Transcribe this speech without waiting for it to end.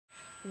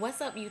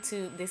What's up,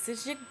 YouTube? This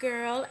is your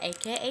girl,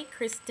 aka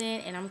Kristen,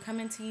 and I'm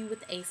coming to you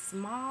with a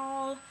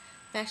small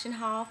fashion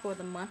haul for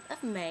the month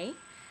of May.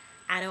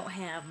 I don't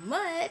have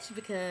much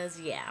because,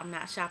 yeah, I'm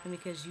not shopping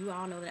because you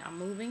all know that I'm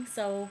moving.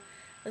 So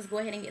let's go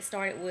ahead and get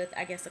started with,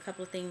 I guess, a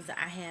couple of things that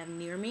I have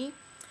near me.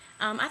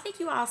 I think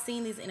you all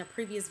seen these in a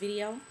previous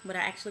video, but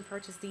I actually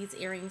purchased these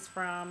earrings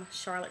from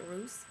Charlotte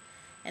Russe,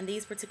 and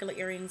these particular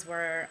earrings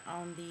were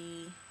on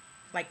the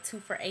like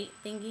 2 for $8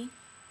 thingy.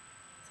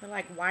 So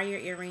like wire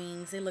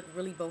earrings, they look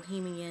really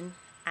bohemian.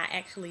 I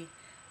actually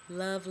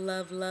love,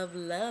 love, love,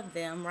 love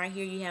them. Right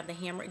here you have the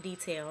hammered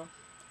detail.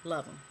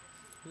 Love them.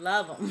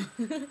 Love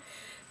them.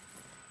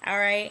 All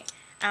right.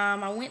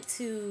 I went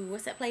to,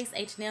 what's that place?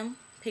 H&M.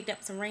 Picked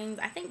up some rings.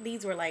 I think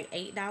these were like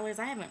 $8.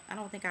 I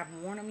don't think I've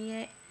worn them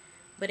yet.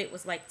 But it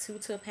was like two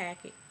to a pack.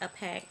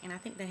 And I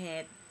think they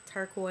had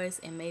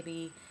turquoise and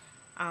maybe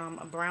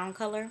a brown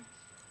color.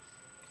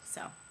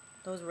 So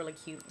those are really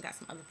cute. Got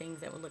some other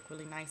things that would look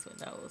really nice with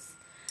those.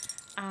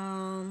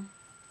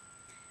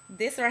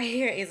 This right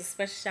here is a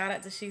special shout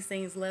out to She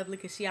Sings Lovely,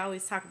 because she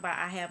always talk about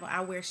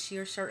I wear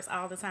sheer shirts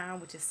all the time,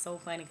 which is so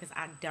funny because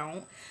I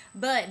don't.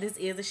 But this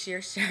is a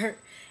sheer shirt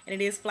and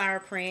it is flower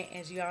print.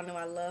 As you all know,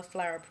 I love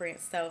flower print.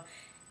 So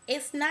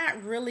it's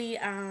not really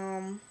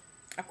a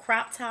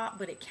crop top,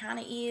 but it kind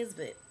of is,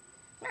 but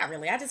not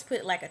really. I just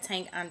put like a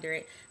tank under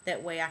it.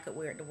 That way I could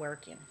wear it to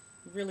work. And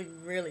really,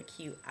 really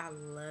cute. I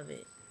love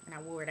it. And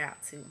I wore it out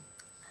too.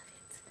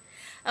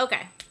 Love it.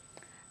 Okay.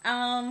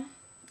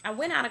 I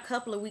went out a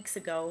couple of weeks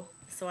ago,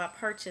 so I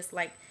purchased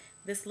like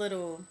this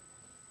little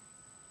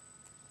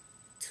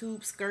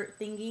tube skirt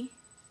thingy,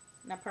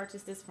 and I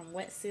purchased this from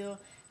Wet Seal.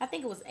 I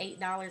think it was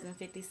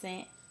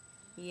 $8.50.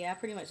 Yeah, I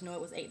pretty much know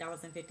it was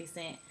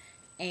 $8.50,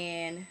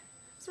 and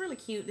it's really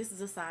cute. This is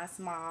a size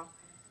small,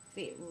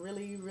 fit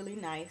really, really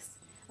nice.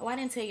 Oh, I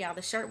didn't tell y'all,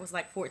 the shirt was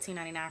like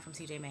 $14.99 from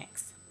TJ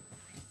Maxx.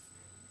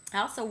 I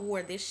also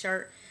wore this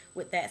shirt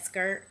with that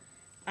skirt.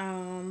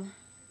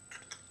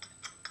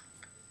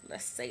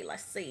 Let's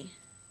see.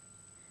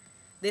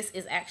 This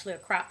is actually a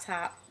crop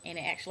top, and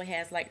it actually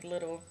has like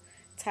little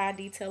tie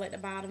detail at the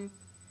bottom.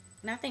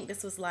 And I think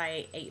this was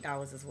like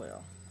 $8 as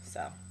well.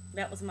 So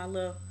that was my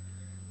little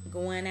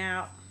going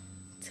out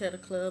to the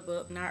club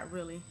up, not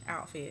really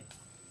outfit.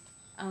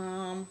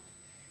 I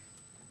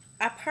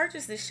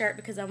purchased this shirt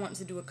because I wanted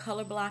to do a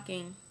color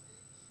blocking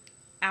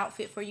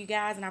outfit for you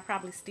guys, and I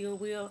probably still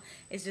will.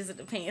 It's just that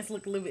the pants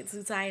look a little bit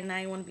too tight and I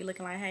didn't want to be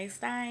looking like hey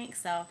stank,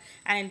 so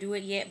I didn't do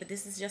it yet. But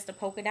this is just a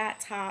polka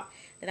dot top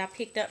that I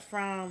picked up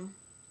from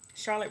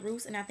Charlotte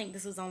Russe, and I think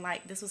this was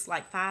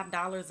like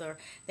 $5, or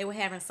they were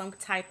having some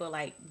type of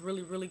like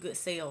really, really good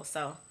sale.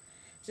 So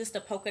just a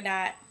polka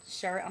dot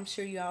shirt. I'm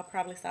sure you all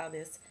probably saw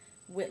this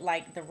with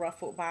like the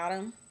ruffled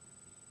bottom.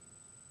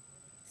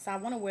 So I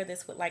want to wear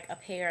this with like a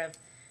pair of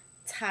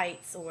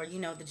tights, or you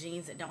know, the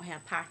jeans that don't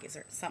have pockets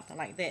or something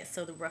like that,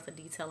 so the ruffle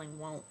detailing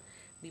won't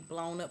be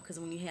blown up, because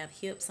when you have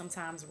hips,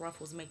 sometimes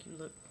ruffles make you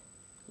look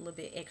a little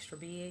bit extra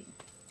big.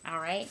 All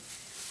right,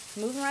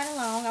 moving right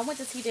along, I went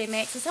to TJ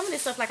Maxx, and some of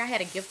this stuff, like I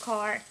had a gift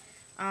card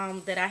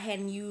that I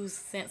hadn't used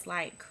since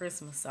like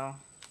Christmas, so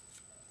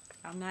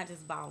I'm not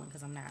just balling,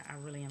 because I'm not, I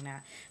really am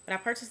not. But I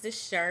purchased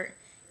this shirt,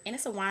 and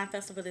it's a wine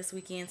festival this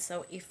weekend,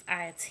 so if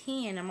I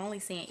attend, I'm only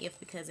saying if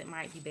because it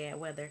might be bad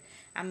weather,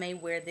 I may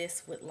wear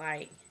this with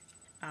like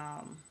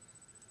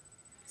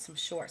some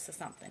shorts or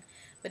something.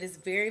 But it's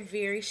very,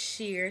 very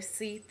sheer,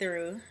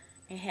 see-through.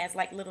 It has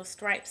like little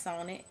stripes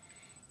on it,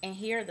 and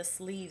here are the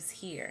sleeves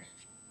here,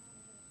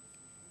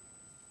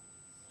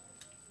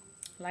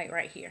 like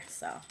right here.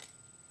 So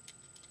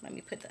let me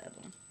put the other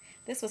one.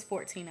 This was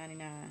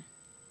 $14.99.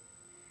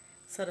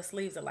 So the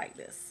sleeves are like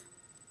this.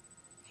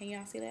 Can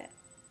y'all see that?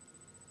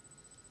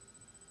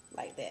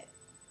 Like that.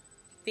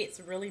 Fits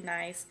really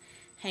nice,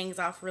 hangs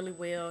off really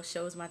well,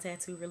 shows my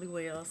tattoo really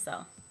well,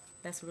 so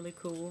that's really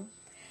cool.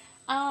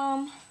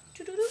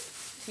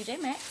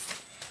 TJ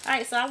Maxx.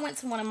 Alright, so I went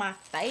to one of my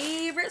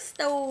favorite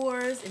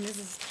stores, and this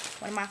is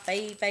one of my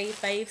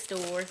fave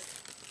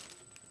stores.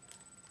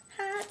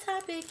 Hot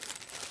Topic.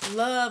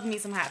 Love me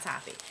some Hot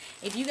Topic.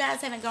 If you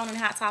guys haven't gone on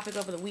Hot Topic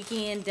over the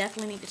weekend,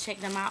 definitely need to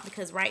check them out,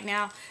 because right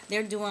now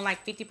they're doing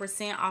like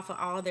 50% off of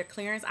all their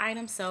clearance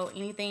items. So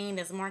anything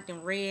that's marked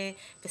in red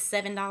for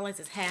 $7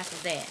 is half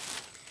of that.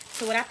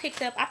 So what I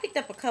picked up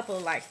a couple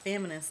of like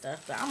feminine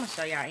stuff, but I'm gonna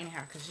show y'all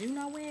anyhow, because you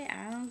know what,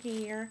 I don't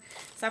care.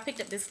 So I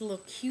picked up this little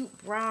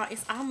cute bra.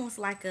 It's almost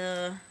like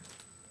a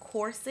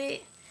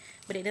corset,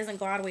 but it doesn't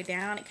go all the way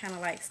down. It kind of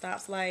like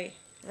stops like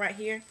right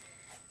here.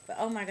 But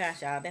oh my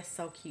gosh, y'all, that's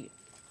so cute.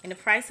 And the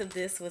price of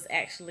this was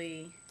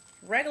actually,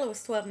 regular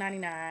was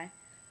 $12.99. I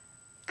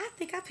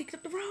think I picked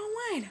up the wrong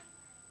one.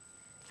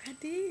 I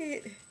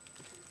did.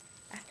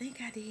 I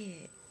think I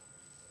did.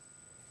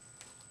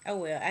 Oh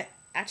well,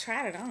 I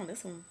tried it on.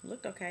 This one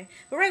looked okay.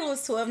 But regular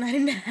was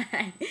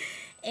 $12.99.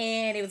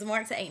 And it was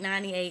marked to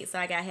 $8.98, so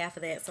I got half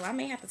of that. So I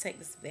may have to take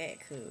this back,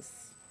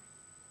 because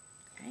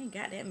I ain't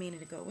got that many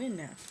to go in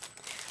there.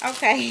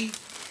 Okay.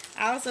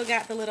 I also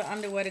got the little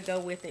underwear to go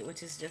with it,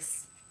 which is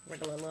just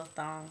regular little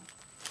thong.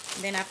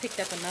 And then I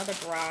picked up another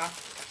bra.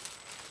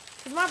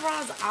 Because my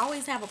bras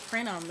always have a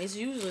print on them. It's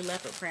usually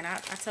leopard print. I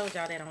told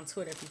y'all that on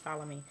Twitter if you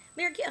follow me.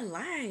 Lyric, get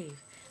alive.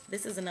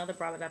 This is another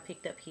bra that I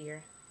picked up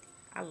here.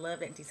 I love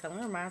that detail.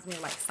 It reminds me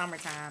of like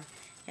summertime.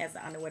 Has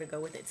the underwear to go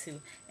with it too.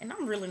 And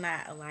I'm really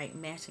not a like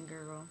matching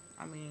girl.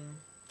 I mean,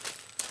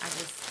 I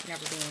just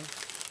never been.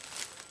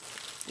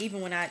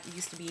 Even when I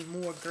used to be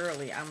more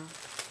girly, I'm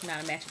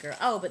not a matching girl.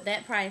 Oh, but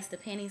that price, the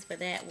panties for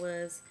that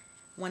was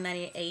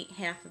 $1.98,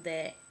 half of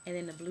that, and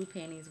then the blue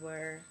panties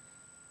were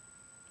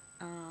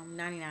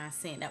 99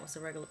 cents. That was the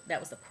regular. That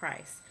was the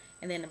price.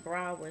 And then the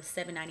bra was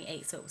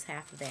 $7.98, so it was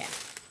half of that.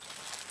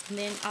 And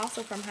then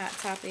also from Hot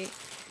Topic,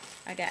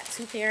 I got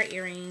 2 pair of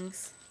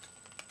earrings.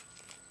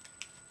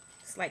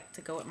 It's like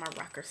to go with my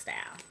rocker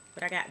style.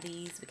 But I got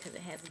these because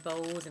it has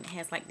bows and it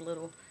has like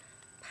little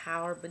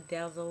power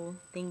bedazzle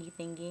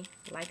thingy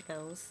like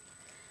those.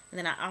 And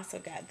then I also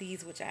got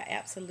these, which I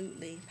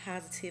absolutely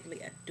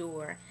positively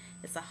adore.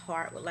 It's a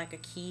heart with like a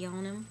key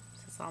on them,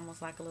 so it's almost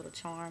like a little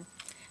charm.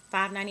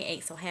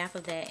 $5.98, so half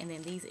of that. And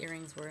then these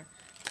earrings were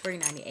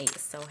 $3.98,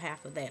 so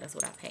half of that is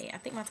what I paid. I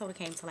think my total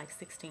came to like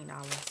 $16.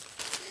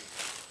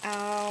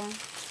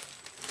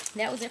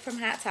 That was it from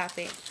Hot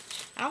Topic.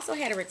 I also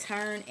had a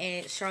return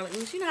at Charlotte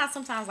Russe. You know how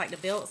sometimes like the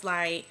belts,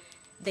 like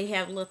they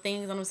have little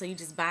things on them, so you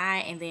just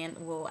buy it, and then,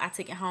 well, I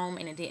took it home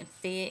and it didn't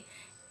fit,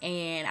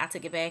 and I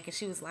took it back, and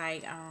she was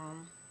like,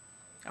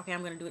 okay,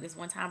 I'm gonna do it this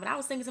one time. But I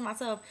was thinking to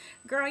myself,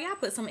 girl, y'all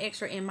put some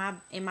extra in my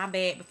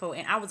bag before,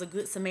 and I was a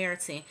good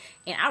Samaritan,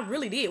 and I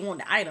really did want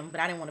the item, but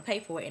I didn't want to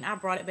pay for it, and I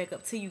brought it back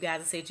up to you guys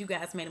and said, you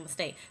guys made a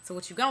mistake, so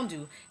what you gonna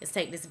do is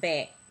take this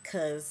back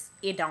because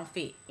it don't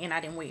fit and I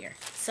didn't wear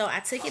it. So I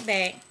took it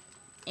back,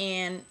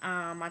 and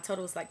my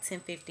total was like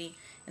 $10.50,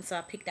 and so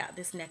I picked out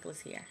this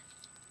necklace here.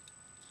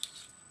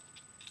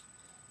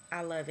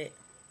 I love it.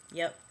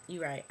 Yep,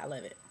 you're right, I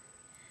love it.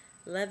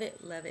 Love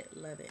it, love it,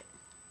 love it.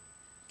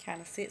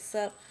 Kind of sits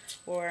up,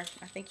 or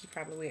I think you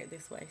probably wear it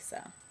this way. So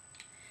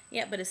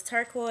yeah, but it's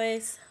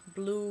turquoise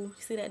blue.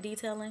 See that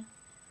detailing?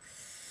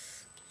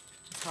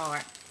 It's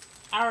hard.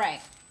 All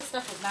right, this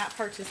stuff was not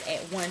purchased at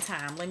one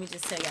time. Let me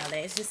just tell y'all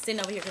that. It's just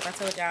sitting over here because I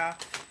told y'all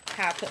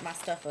how I put my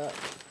stuff up.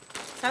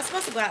 So I was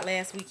supposed to go out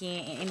last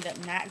weekend and ended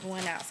up not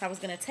going out, so I was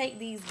gonna take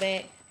these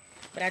back,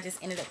 but I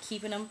just ended up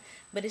keeping them.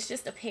 But it's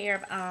just a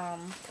pair of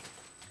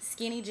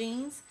skinny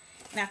jeans.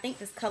 And I think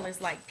this color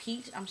is like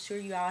peach. I'm sure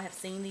you all have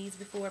seen these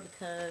before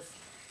because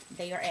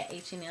they are at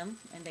H&M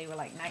and they were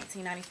like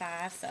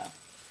 $19.95. So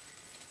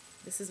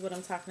this is what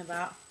I'm talking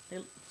about.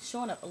 They're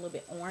showing up a little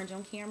bit orange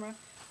on camera.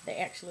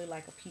 They're actually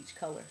like a peach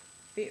color.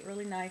 Fit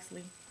really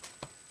nicely.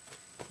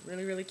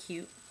 Really, really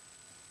cute.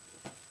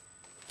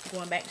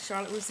 Going back to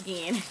Charlotte Russe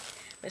again.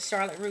 But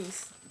Charlotte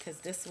Russe, because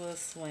this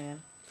was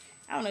when,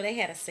 I don't know, they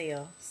had a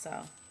sale. So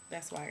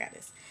that's why I got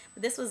this.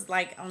 But this was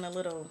like on a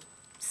little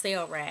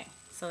sale rack.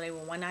 So they were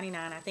 $1.99.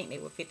 I think they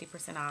were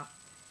 50% off.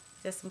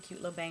 Just some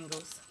cute little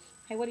bangles.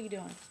 Hey, what are you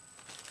doing?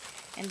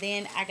 And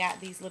then I got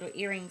these little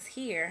earrings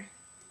here.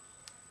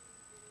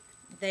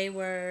 They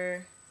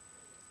were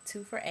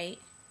 2 for $8.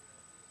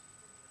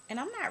 And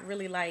I'm not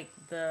really like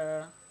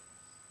the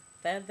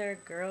feather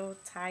girl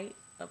type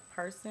of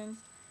person.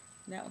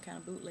 That one kind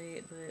of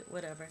bootleg, but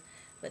whatever.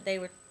 But they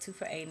were 2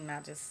 for $8, and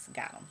I just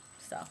got them.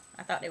 So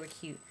I thought they were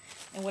cute.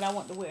 And when I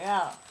wanted to wear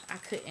out, I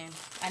couldn't.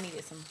 I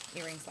needed some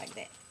earrings like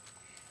that.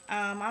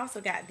 I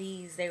also got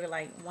these. They were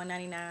like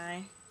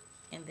 $1.99,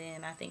 and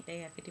then I think they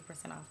had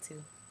 50% off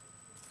too.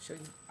 Sure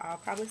you all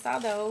probably saw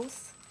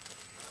those.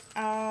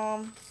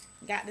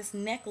 Got this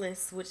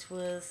necklace, which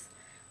was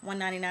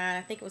 $1.99.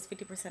 I think it was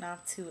 50%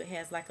 off too. It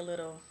has like a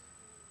little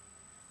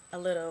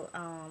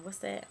what's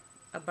that?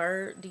 A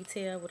bird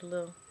detail with a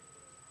little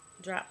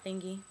drop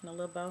thingy and a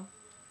little bow.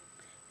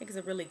 I think it's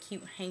a really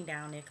cute hang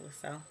down necklace,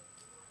 so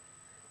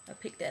I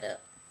picked that up.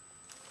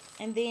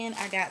 And then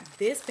I got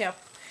this pair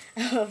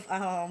of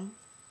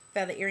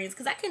feather earrings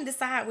because I couldn't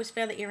decide which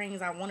feather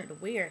earrings I wanted to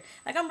wear.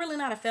 Like, I'm really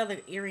not a feather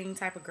earring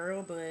type of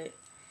girl, but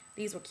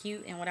these were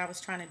cute. And what I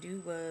was trying to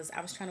do was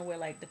I was trying to wear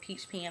like the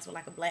peach pants with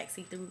like a black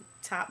see-through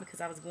top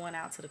because I was going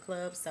out to the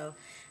club, so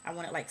I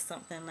wanted like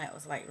something that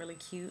was like really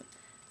cute.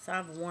 So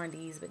I've worn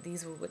these, but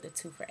these were with the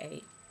 2 for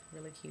 $8.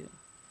 Really cute.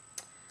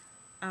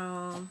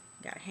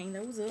 Gotta hang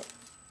those up.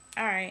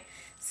 Alright,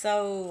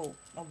 so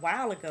a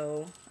while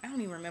ago, I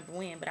don't even remember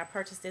when, but I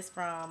purchased this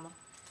from,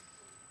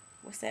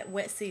 what's that,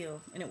 Wet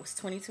Seal, and it was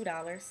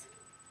 $22.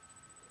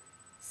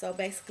 So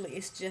basically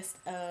it's just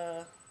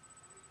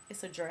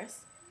it's a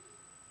dress,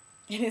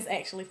 and it's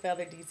actually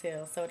feather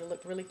detail, so it'll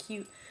look really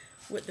cute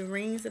with the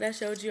rings that I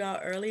showed you all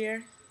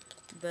earlier.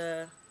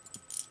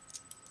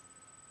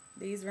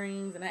 These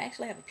rings, and I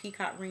actually have a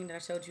peacock ring that I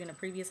showed you in the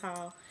previous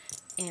haul,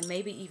 and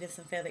maybe even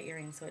some feather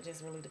earrings, so it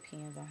just really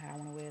depends on how I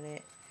want to wear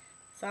that.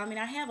 So, I mean,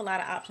 I have a lot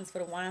of options for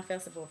the wine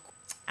festival.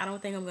 I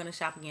don't think I'm going to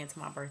shop again to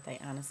my birthday,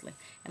 honestly.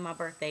 And my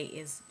birthday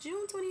is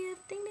June 20th.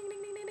 Ding, ding,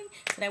 ding, ding, ding, ding.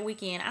 So that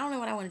weekend, I don't know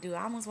what I want to do.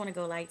 I almost want to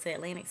go, like, to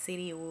Atlantic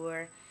City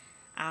or,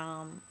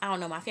 I don't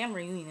know. My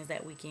family reunion is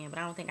that weekend, but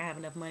I don't think I have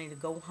enough money to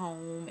go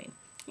home and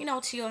you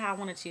know, chill how I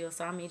want to chill.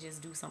 So I may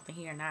just do something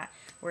here and not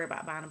worry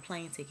about buying a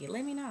plane ticket.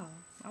 Let me know.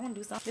 I want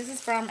to do something. This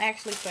is from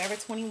actually Forever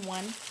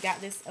 21.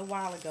 Got this a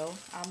while ago.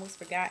 I almost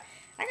forgot.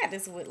 I got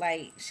this with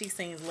like She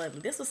Sings Lovely.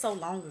 This was so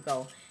long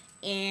ago.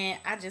 And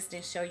I just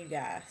didn't show you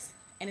guys.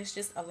 And it's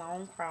just a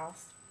long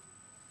cross.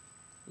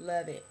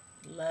 Love it.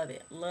 Love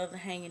it. Love the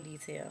hanging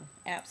detail.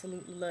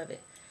 Absolutely love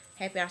it.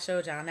 Happy I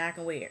showed y'all. Now I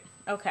can wear it.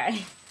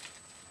 Okay.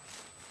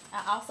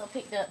 I also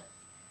picked up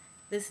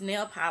this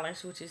nail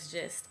polish, which is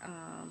just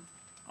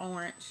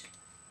orange.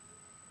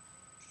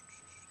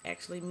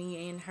 Actually,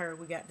 me and her,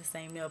 we got the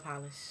same nail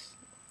polish,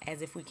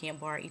 as if we can't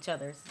borrow each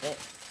other's. But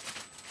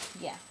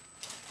yeah.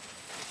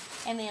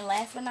 And then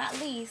last but not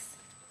least,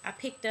 I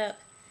picked up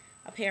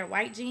a pair of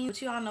white jeans.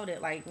 But you all know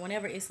that like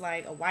whenever it's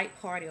like a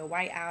white party or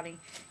white outing,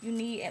 you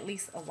need at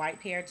least a white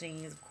pair of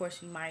jeans. Of course,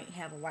 you might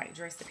have a white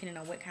dress depending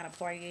on what kind of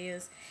party it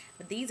is.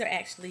 But these are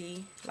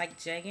actually like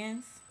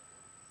jeggings.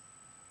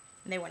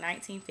 And they were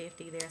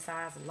 $19.50. They're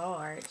size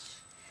large.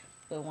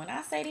 But when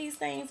I say these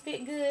things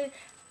fit good,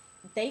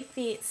 they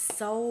fit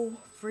so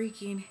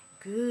freaking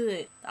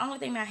good. The only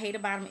thing I hate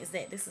about them is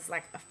that this is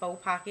like a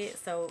faux pocket,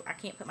 so I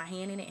can't put my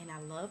hand in it, and I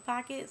love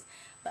pockets.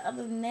 But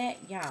other than that,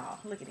 y'all,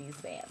 look at these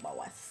bad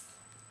boys.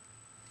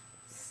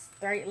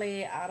 Straight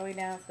leg all the way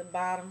down to the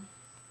bottom.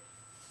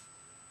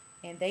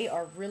 And they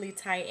are really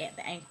tight at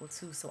the ankle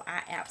too, so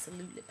I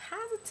absolutely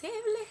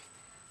positively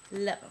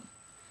love them.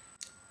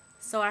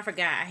 So I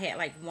forgot I had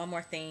like one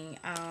more thing.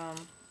 I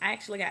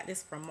actually got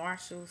this from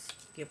Marshall's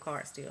gift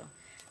card still.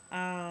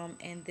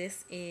 And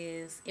this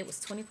is, it was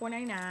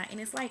 $24.99, and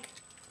it's like,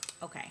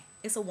 okay,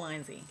 it's a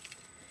onesie.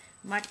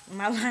 My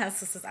line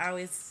sisters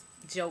always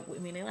joke with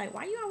me, and they're like,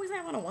 why you always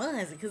have on a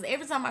onesie? Because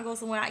every time I go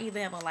somewhere, I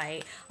either have on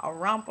like a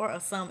romper or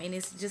something, and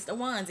it's just a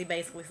onesie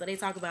basically. So they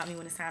talk about me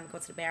when it's time to go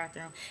to the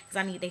bathroom because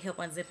I need their help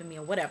unzipping me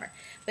or whatever.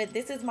 But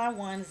this is my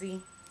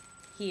onesie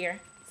here.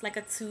 It's like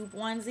a tube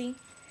onesie,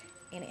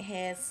 and it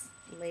has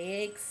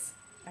legs.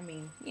 I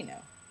mean, you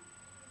know,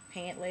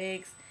 pant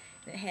legs.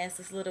 And it has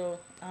this little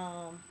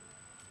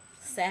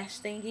sash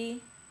thingy,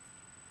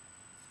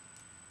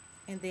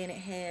 and then it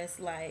has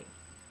like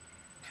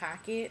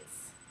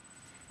pockets.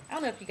 I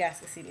don't know if you guys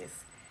can see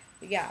this,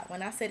 but yeah,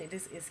 when I said that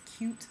this is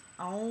cute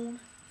on,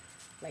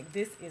 like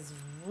this is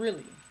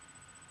really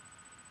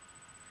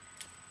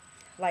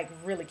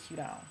cute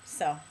on.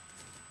 So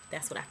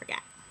that's what I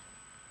forgot.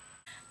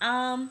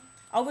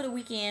 Over the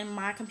weekend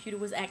my computer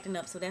was acting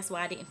up, so that's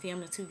why I didn't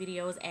film the 2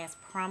 videos as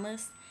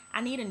promised.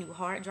 I need a new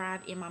hard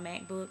drive in my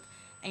MacBook,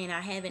 and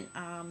I haven't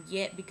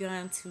yet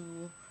begun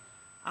to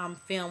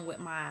film with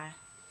my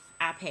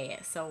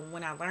iPad. So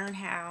when I learn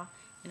how,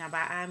 and I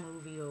buy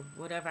iMovie or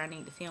whatever I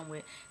need to film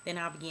with, then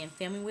I'll begin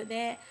filming with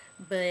that.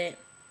 But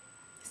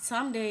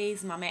some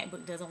days my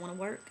MacBook doesn't want to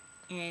work,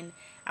 and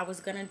I was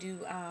gonna do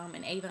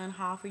an Avon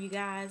haul for you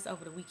guys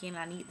over the weekend.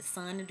 I need the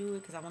sun to do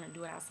it because I want to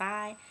do it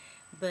outside,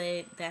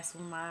 but that's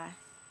when my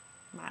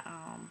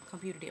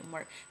computer didn't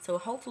work. So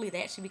hopefully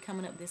that should be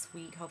coming up this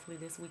week, hopefully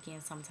this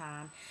weekend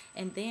sometime.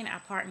 And then I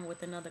partner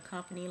with another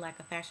company, like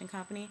a fashion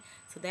company,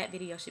 so that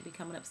video should be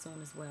coming up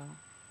soon as well.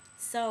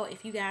 So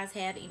if you guys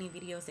have any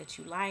videos that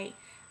you like,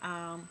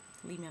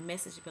 leave me a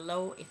message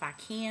below. If I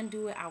can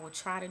do it, I will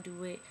try to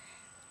do it.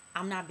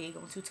 I'm not big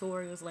on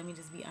tutorials, let me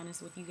just be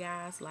honest with you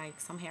guys. Like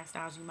some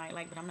hairstyles you might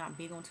like, but I'm not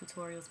big on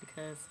tutorials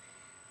because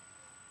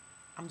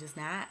I'm just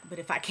not. But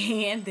if I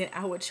can, then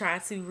I would try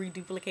to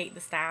reduplicate the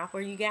style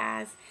for you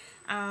guys.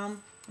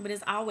 But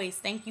as always,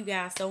 thank you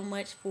guys so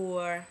much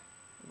for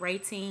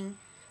rating,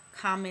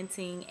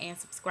 commenting, and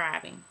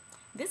subscribing.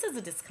 This is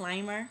a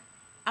disclaimer.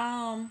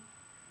 I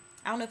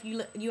don't know if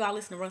you all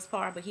listen to Russ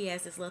Parr, but he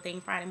has this little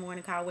thing Friday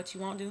morning called What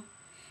You Won't Do.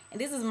 And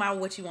this is my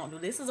What You Won't Do.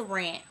 This is a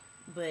rant,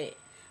 but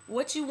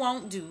what you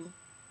won't do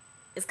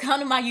is come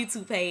to my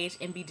YouTube page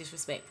and be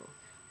disrespectful.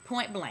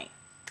 Point blank.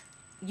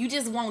 You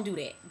just won't do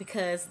that,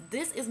 because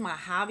this is my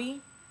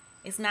hobby.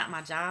 It's not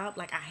my job.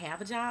 Like, I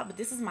have a job, but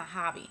this is my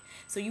hobby.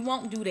 So you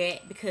won't do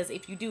that, because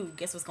if you do,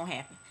 guess what's gonna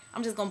happen?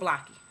 I'm just gonna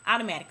block you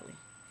automatically.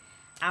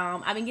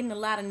 I've been getting a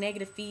lot of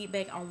negative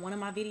feedback on one of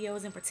my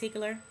videos in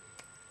particular.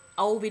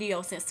 Old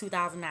video since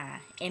 2009,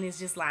 and it's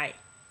just like,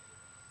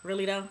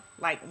 really though?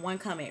 Like, one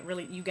comment,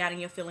 really, you got in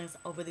your feelings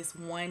over this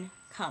one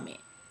comment.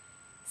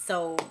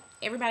 So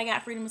everybody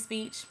got freedom of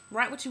speech.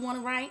 Write what you want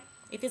to write.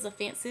 If it's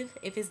offensive,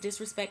 if it's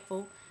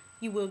disrespectful,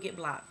 you will get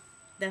blocked.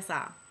 That's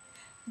all.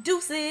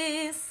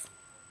 Deuces.